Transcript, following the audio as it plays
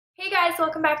Hey guys,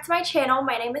 welcome back to my channel.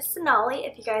 My name is Sonali,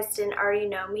 if you guys didn't already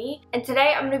know me. And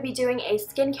today I'm going to be doing a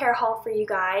skincare haul for you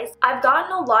guys. I've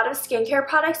gotten a lot of skincare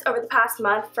products over the past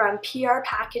month from PR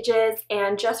packages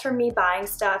and just from me buying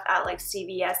stuff at like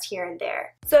CVS here and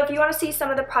there. So if you want to see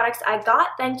some of the products I got,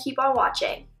 then keep on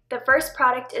watching. The first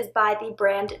product is by the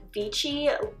brand Vichy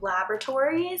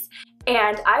Laboratories,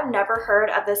 and I've never heard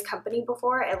of this company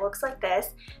before. It looks like this.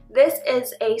 This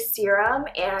is a serum,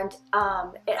 and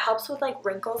it helps with like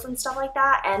wrinkles and stuff like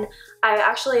that, and I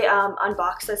actually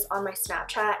unboxed this on my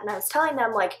Snapchat, and I was telling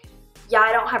them like, yeah,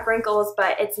 I don't have wrinkles,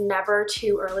 but it's never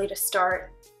too early to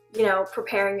start, you know,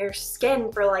 preparing your skin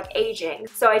for like aging.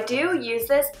 So I do use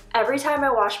this every time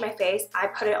I wash my face. I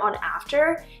put it on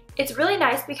after. It's really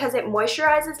nice because it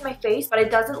moisturizes my face, but it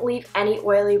doesn't leave any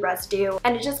oily residue,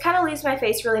 and it just kind of leaves my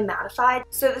face really mattified.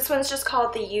 So this one's just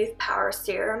called the Youth Power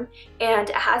Serum, and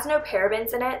it has no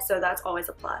parabens in it, so that's always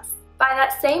a plus. By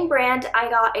that same brand, I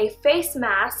got a face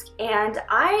mask, and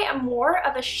I am more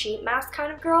of a sheet mask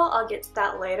kind of girl. I'll get to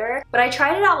that later, but I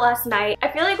tried it out last night. I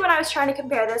feel like when I was trying to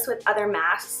compare this with other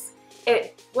masks,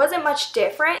 it wasn't much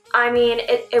different. I mean,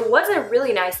 it was a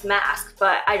really nice mask,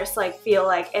 but I just like feel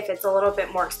like if it's a little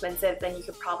bit more expensive, then you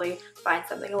could probably find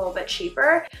something a little bit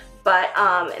cheaper. But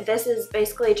this is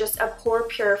basically just a pore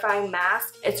purifying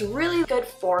mask. It's really good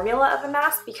formula of a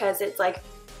mask because it's like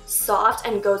soft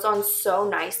and goes on so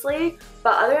nicely.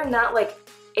 But other than that, like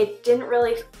it didn't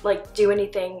really like do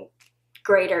anything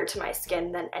greater to my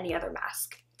skin than any other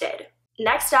mask did.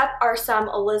 Next up are some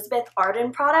Elizabeth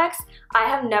Arden products. I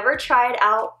have never tried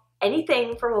out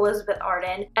anything from Elizabeth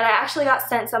Arden, and I actually got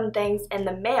sent some things in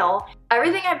the mail.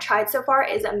 Everything I've tried so far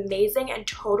is amazing and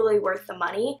totally worth the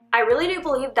money. I really do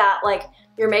believe that like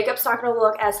your makeup's not going to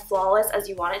look as flawless as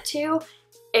you want it to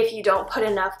if you don't put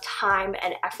enough time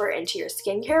and effort into your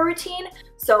skincare routine.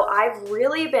 So I've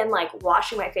really been like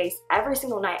washing my face every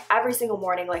single night, every single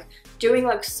morning, like doing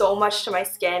like so much to my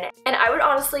skin. And I would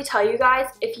honestly tell you guys,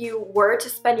 if you were to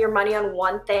spend your money on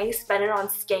one thing, spend it on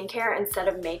skincare instead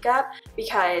of makeup,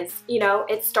 because you know,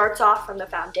 it starts off from the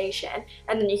foundation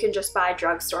and then you can just buy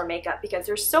drugstore makeup because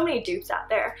there's so many dupes out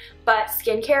there. But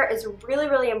skincare is really,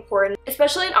 really important,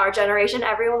 especially in our generation.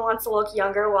 Everyone wants to look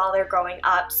younger while they're growing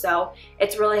up, so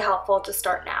it's really helpful to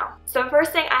start now. So the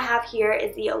first thing I have here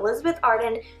is the Elizabeth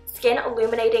Arden Skin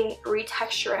Illuminating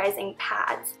Retexturizing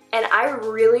Pads. And I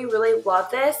really, really love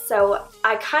this. So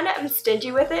I kind of am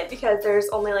stingy with it because there's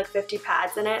only like 50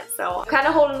 pads in it. So I'm kind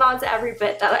of holding on to every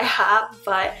bit that I have,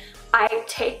 but I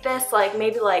take this like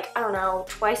maybe like, I don't know,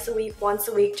 twice a week, once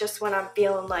a week, just when I'm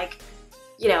feeling like,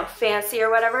 you know, fancy or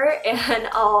whatever. And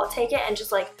I'll take it and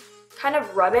just like kind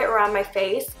of rub it around my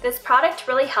face. This product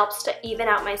really helps to even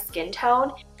out my skin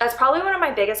tone. That's probably one of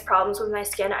my biggest problems with my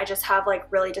skin. I just have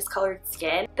like really discolored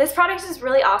skin. This product is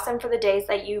really awesome for the days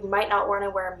that you might not want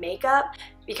to wear makeup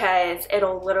because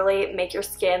it'll literally make your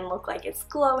skin look like it's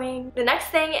glowing. The next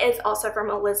thing is also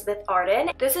from Elizabeth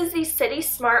Arden. This is the City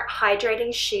Smart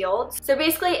Hydrating Shield. So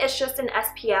basically it's just an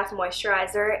SPF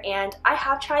moisturizer, and I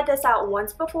have tried this out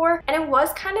once before and it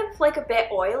was kind of like a bit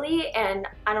oily, and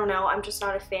I don't know, I'm just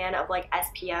not a fan of like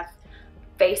SPF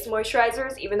face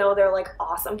moisturizers, even though they're like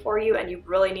awesome for you and you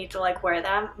really need to like wear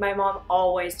them. My mom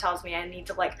always tells me I need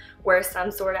to like wear some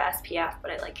sort of SPF,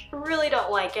 but I like really don't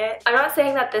like it. I'm not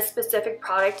saying that this specific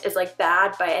product is like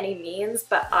bad by any means,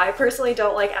 but I personally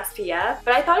don't like SPF.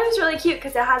 But I thought it was really cute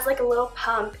because it has like a little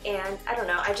pump, and I don't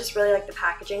know, I just really like the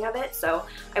packaging of it. So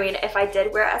I mean, if I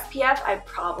did wear SPF, I'd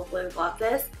probably love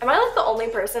this. Am I like the only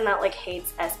person that like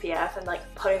hates SPF and like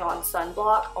putting on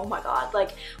sunblock? Oh my god,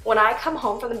 like when I come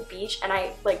home from the beach and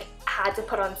I like had to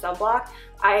put on sunblock,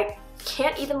 I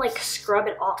can't even like scrub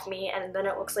it off me, and then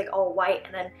it looks like all white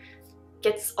and then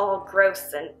gets all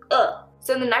gross and ugh.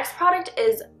 So the next product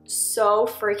is so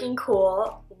freaking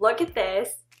cool. Look at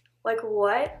this. Like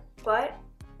what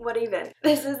even?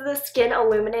 This is the Skin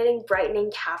Illuminating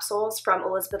Brightening Capsules from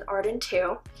Elizabeth Arden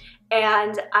too.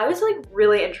 And I was like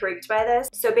really intrigued by this.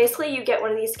 So basically you get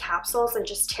one of these capsules and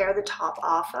just tear the top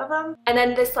off of them. And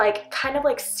then this like kind of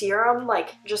like serum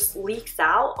like just leaks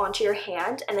out onto your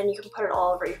hand, and then you can put it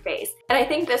all over your face. And I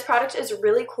think this product is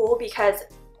really cool because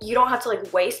you don't have to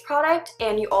like waste product,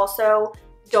 and you also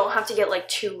don't have to get like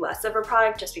too less of a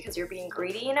product just because you're being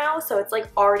greedy, you know? So it's like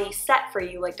already set for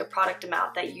you, like the product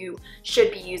amount that you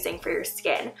should be using for your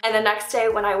skin. And the next day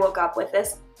when I woke up with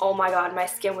this, oh my god, my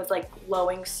skin was like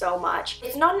glowing so much.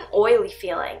 It's not an oily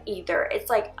feeling either. It's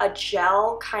like a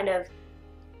gel kind of,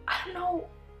 I don't know,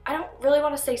 I don't really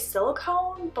want to say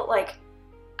silicone, but like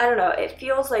I don't know, it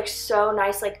feels like so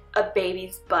nice, like a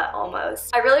baby's butt almost.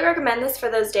 I really recommend this for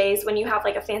those days when you have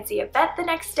like a fancy event the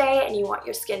next day and you want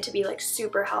your skin to be like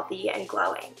super healthy and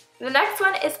glowing. The next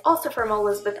one is also from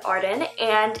Elizabeth Arden,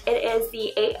 and it is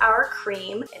the 8-Hour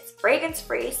Cream. It's fragrance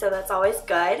free, so that's always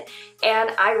good. And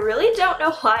I really don't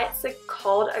know why it's like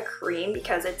called a cream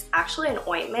because it's actually an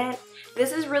ointment.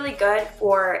 This is really good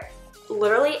for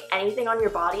literally anything on your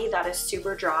body that is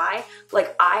super dry.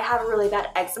 Like I have a really bad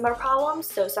eczema problem,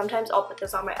 so sometimes I'll put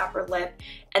this on my upper lip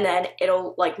and then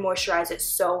it'll like moisturize it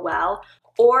so well.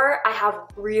 Or I have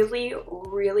really,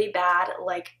 really bad,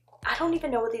 like, I don't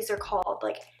even know what these are called,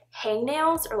 like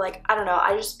hangnails, or like, I don't know,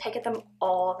 I just pick at them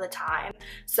all the time.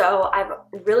 So I've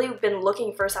really been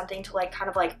looking for something to like kind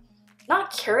of like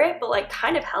not cure it, but like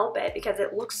kind of help it, because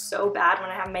it looks so bad when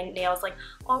I have my nails like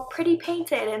all pretty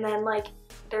painted and then like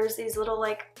there's these little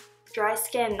like dry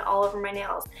skin all over my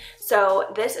nails.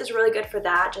 So this is really good for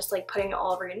that, just like putting it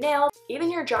all over your nails.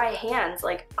 Even your dry hands,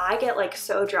 like I get like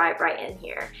so dry right in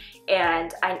here,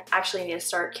 and I actually need to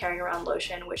start carrying around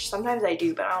lotion, which sometimes I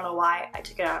do, but I don't know why I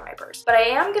took it out of my purse. But I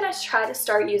am gonna try to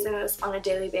start using this on a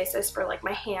daily basis for like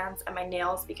my hands and my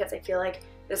nails, because I feel like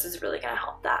this is really gonna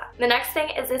help that. The next thing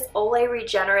is this Olay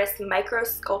Regenerist Micro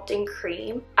Sculpting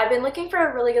Cream. I've been looking for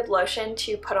a really good lotion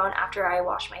to put on after I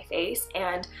wash my face,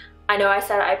 and I know I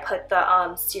said I put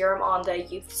the serum on, the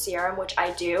Youth Serum, which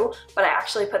I do, but I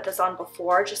actually put this on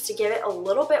before just to give it a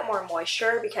little bit more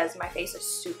moisture because my face is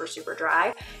super, super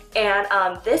dry. And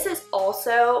this is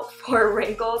also for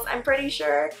wrinkles, I'm pretty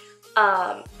sure,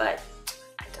 but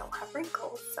I don't have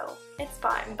wrinkles, so it's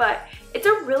fine. But it's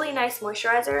a really nice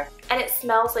moisturizer, and it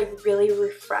smells like really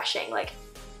refreshing. Like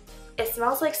it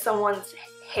smells like someone's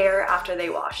hair after they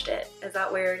washed it. Is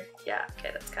that weird? Yeah, okay,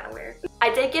 that's kind of weird.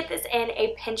 I did get this in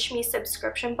a Pinch Me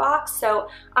subscription box, so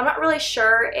I'm not really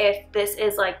sure if this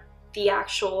is like the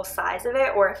actual size of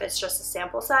it or if it's just a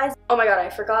sample size. Oh my god, I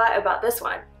forgot about this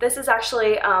one. This is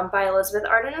actually by Elizabeth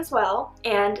Arden as well,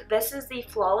 and this is the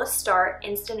Flawless Start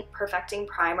Instant Perfecting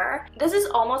Primer. This is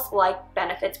almost like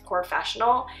Benefit's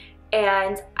Professional,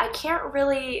 and I can't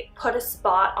really put a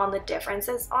spot on the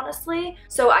differences, honestly.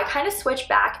 So I kind of switch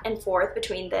back and forth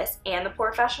between this and the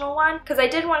Professional one, because I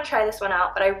did want to try this one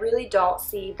out, but I really don't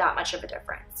see that much of a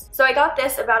difference. So I got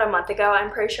this about a month ago.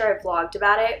 I'm pretty sure I vlogged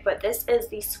about it, but this is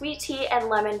the Sweet Tea and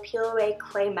Lemon Peel Away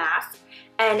Clay Mask,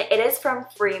 and it is from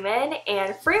Freeman,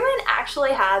 and Freeman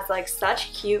actually has like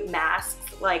such cute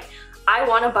masks. Like, I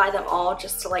want to buy them all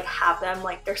just to like have them.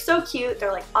 Like they're so cute.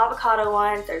 They're like avocado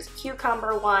ones, there's a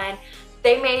cucumber one.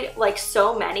 They made like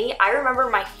so many. I remember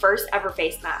my first ever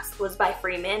face mask was by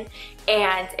Freeman,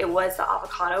 and it was the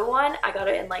avocado one. I got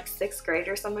it in like 6th grade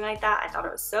or something like that. I thought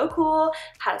it was so cool.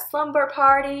 Had a slumber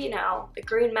party, you know, the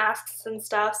green masks and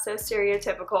stuff, so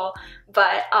stereotypical.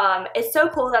 But it's so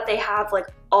cool that they have like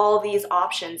all these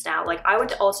options now. Like I went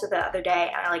to Ulta the other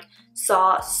day and I like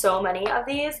saw so many of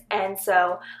these, and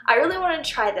so I really wanted to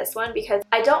try this one because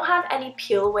I don't have any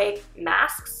peel away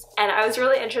masks, and I was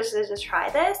really interested to try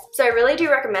this. So I really do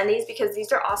recommend these because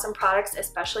these are awesome products,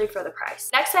 especially for the price.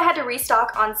 Next, I had to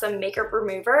restock on some makeup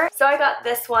remover. So I got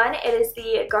this one. It is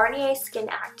the Garnier Skin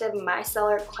Active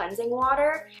Micellar Cleansing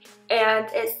Water, and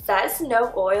it says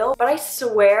no oil, but I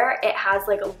swear it has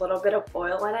like a little bit of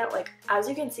oil in it. Like as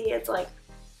you can see, it's like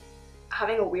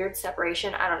having a weird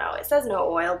separation. I don't know, it says no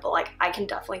oil, but like I can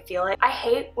definitely feel it. I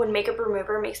hate when makeup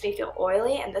remover makes me feel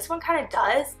oily, and this one kind of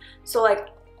does. So like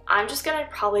I'm just gonna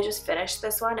probably just finish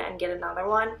this one and get another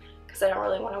one because I don't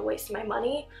really want to waste my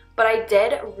money. But I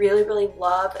did really, really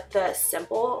love the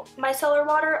Simple Micellar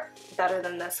Water better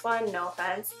than this one, no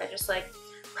offense. I just like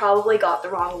probably got the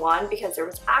wrong one because there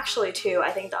was actually two.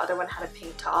 I think the other one had a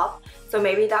pink top, so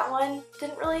maybe that one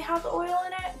didn't really have the oil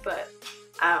in it, but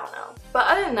I don't know. But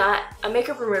other than that, a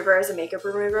makeup remover is a makeup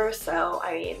remover, so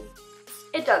I mean,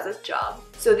 it does its job.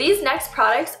 So these next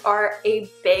products are a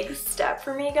big step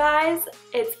for me, guys.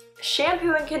 It's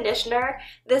shampoo and conditioner.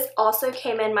 This also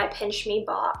came in my Pinch Me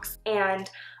box, and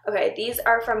okay, these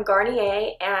are from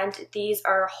Garnier, and these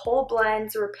are whole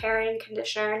blends repairing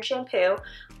conditioner and shampoo,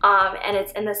 and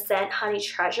it's in the scent Honey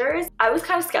Treasures. I was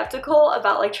kind of skeptical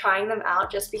about like trying them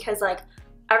out just because like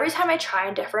every time I try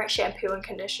a different shampoo and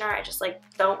conditioner, I just like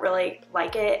don't really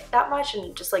like it that much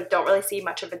and just like don't really see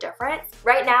much of a difference.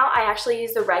 Right now, I actually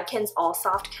use the Redken's All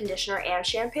Soft conditioner and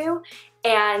shampoo,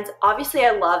 and obviously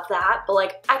I love that, but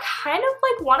like I kind of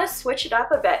like want to switch it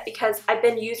up a bit because I've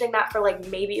been using that for like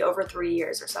maybe over 3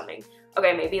 years or something.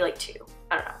 Okay, maybe like 2.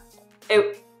 I don't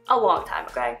know. A long time,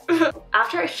 okay?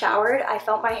 After I showered, I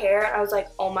felt my hair and I was like,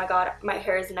 oh my god, my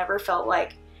hair has never felt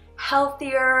like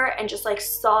healthier and just like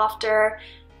softer.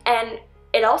 And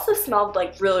it also smelled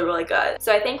like really, really good.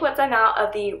 So I think once I'm out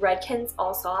of the Redken's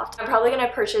All Soft, I'm probably gonna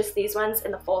purchase these ones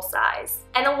in the full size.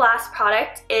 And the last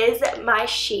product is my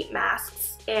sheet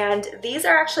masks. And these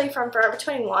are actually from Forever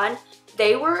 21.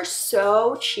 They were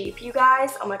so cheap, you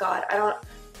guys. Oh my god,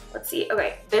 let's see.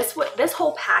 Okay, this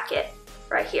whole packet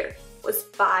right here was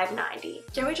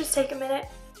 $5.90. Can we just take a minute?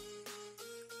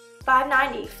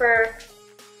 $5.90 for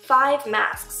 5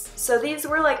 masks. So these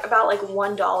were like about like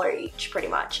 $1 each pretty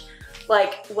much.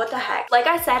 Like, what the heck? Like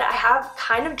I said, I have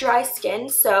kind of dry skin,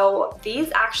 so these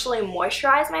actually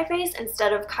moisturize my face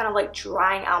instead of kind of like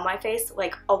drying out my face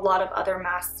like a lot of other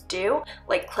masks do,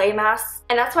 like clay masks.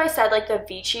 And that's why I said like the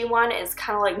Vichy one is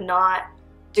kind of like not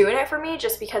doing it for me,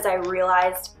 just because I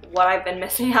realized what I've been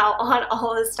missing out on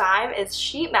all this time is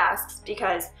sheet masks,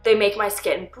 because they make my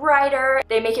skin brighter,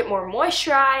 they make it more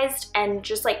moisturized, and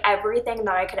just like everything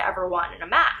that I could ever want in a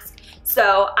mask.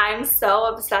 So I'm so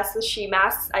obsessed with sheet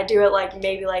masks. I do it like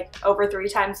maybe like over 3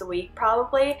 times a week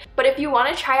probably. But if you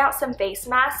want to try out some face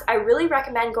masks, I really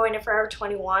recommend going to Forever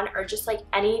 21 or just like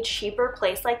any cheaper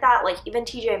place like that, like even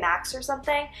TJ Maxx or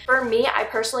something. For me, I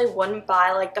personally wouldn't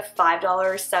buy like the $5,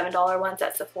 $7 ones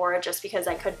at Sephora, just because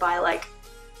I could buy like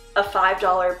a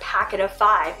 $5 packet of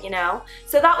 5, you know?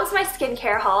 So that was my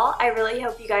skincare haul. I really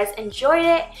hope you guys enjoyed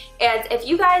it. And if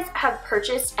you guys have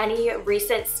purchased any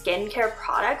recent skincare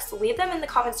products, leave them in the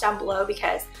comments down below,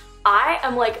 because I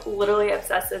am like literally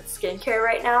obsessed with skincare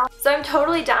right now. So I'm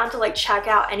totally down to like check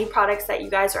out any products that you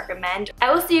guys recommend.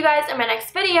 I will see you guys in my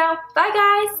next video. Bye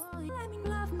guys!